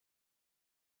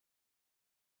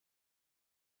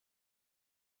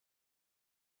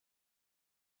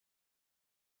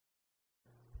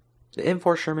The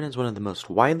M4 Sherman is one of the most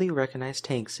widely recognized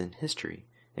tanks in history,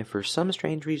 and for some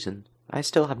strange reason, I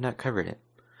still have not covered it.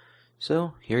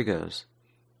 So, here goes.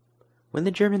 When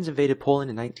the Germans invaded Poland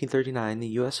in 1939, the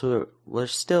US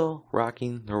was still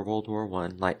rocking their World War I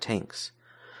light tanks,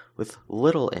 with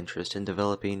little interest in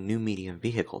developing new medium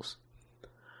vehicles.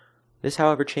 This,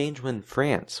 however, changed when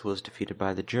France was defeated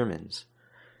by the Germans.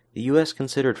 The US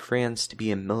considered France to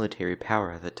be a military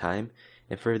power at the time,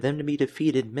 and for them to be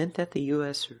defeated meant that the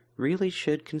US really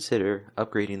should consider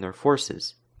upgrading their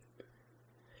forces.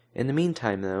 In the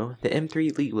meantime, though, the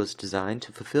M3 Elite was designed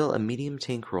to fulfill a medium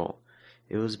tank role.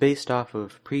 It was based off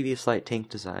of previous light tank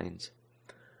designs,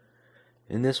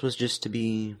 and this was just to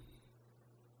be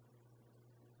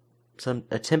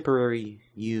a temporary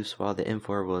use while the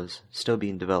M4 was still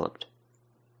being developed.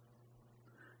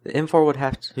 The M4 would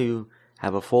have to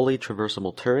have a fully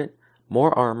traversable turret,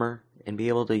 more armor, and be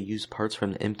able to use parts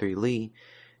from the M3 Elite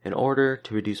in order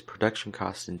to reduce production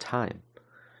costs and time.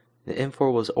 The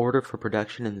M4 was ordered for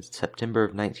production in September of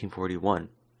 1941.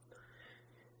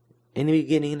 In the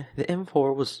beginning, the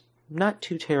M4 was not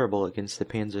too terrible against the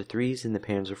Panzer IIIs and the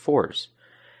Panzer IVs.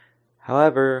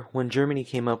 However, when Germany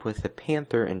came up with the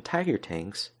Panther and Tiger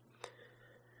tanks,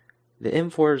 the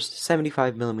M4's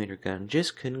 75mm gun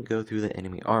just couldn't go through the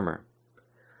enemy armor.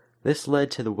 This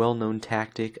led to the well-known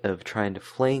tactic of trying to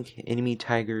flank enemy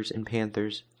Tigers and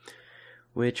Panthers,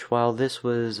 which, while this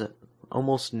was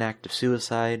almost an act of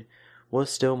suicide, was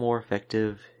still more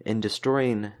effective in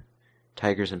destroying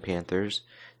Tigers and Panthers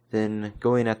than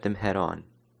going at them head-on.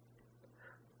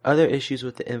 Other issues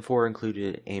with the M4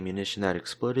 included ammunition that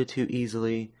exploded too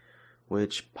easily,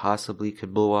 which possibly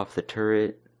could blow off the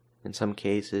turret in some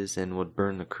cases and would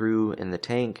burn the crew and the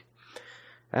tank,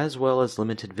 as well as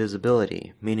limited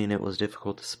visibility, meaning it was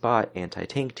difficult to spot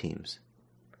anti-tank teams.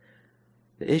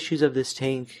 The issues of this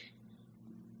tank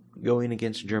going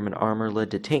against German armor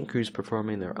led to tank crews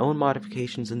performing their own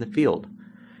modifications in the field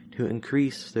to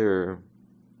increase their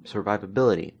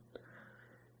survivability.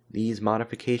 These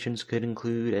modifications could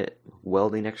include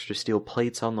welding extra steel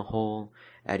plates on the hull,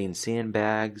 adding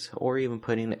sandbags, or even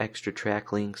putting extra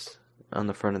track links on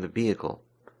the front of the vehicle.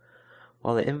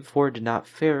 While the M4 did not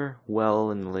fare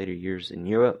well in the later years in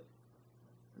Europe,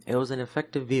 it was an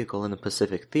effective vehicle in the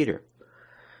Pacific theater.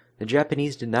 The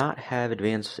Japanese did not have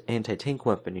advanced anti-tank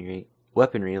weaponry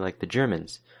like the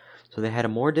Germans, so they had a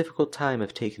more difficult time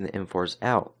of taking the M4s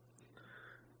out.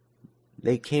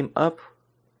 They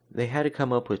had to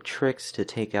come up with tricks to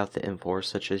take out the M4,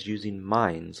 such as using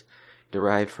mines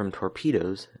derived from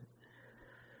torpedoes,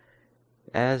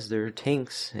 as their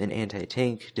tanks and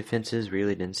anti-tank defenses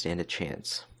really didn't stand a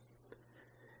chance.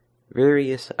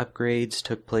 Various upgrades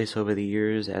took place over the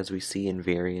years, as we see in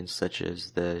variants such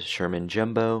as the Sherman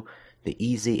Jumbo, the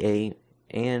EZ-8,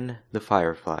 and the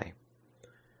Firefly.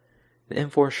 The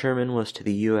M4 Sherman was to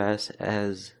the US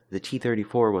as the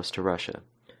T-34 was to Russia,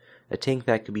 a tank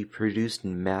that could be produced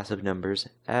in massive numbers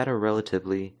at a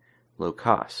relatively low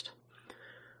cost.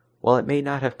 While it may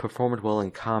not have performed well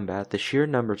in combat, the sheer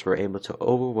numbers were able to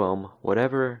overwhelm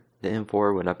whatever the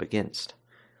M4 went up against.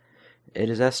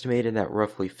 It is estimated that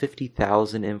roughly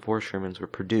 50,000 M4 Shermans were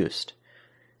produced,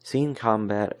 seeing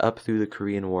combat up through the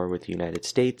Korean War with the United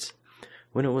States,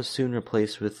 when it was soon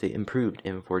replaced with the improved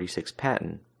M46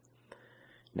 Patton.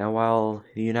 Now, while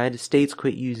the United States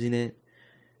quit using it,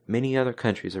 many other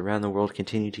countries around the world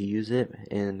continue to use it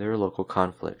in their local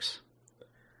conflicts.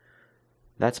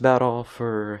 That's about all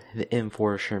for the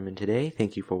M4 Sherman today.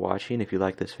 Thank you for watching. If you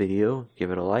like this video, give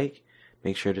it a like.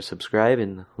 Make sure to subscribe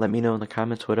and let me know in the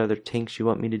comments what other tanks you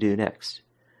want me to do next.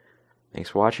 Thanks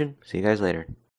for watching. See you guys later.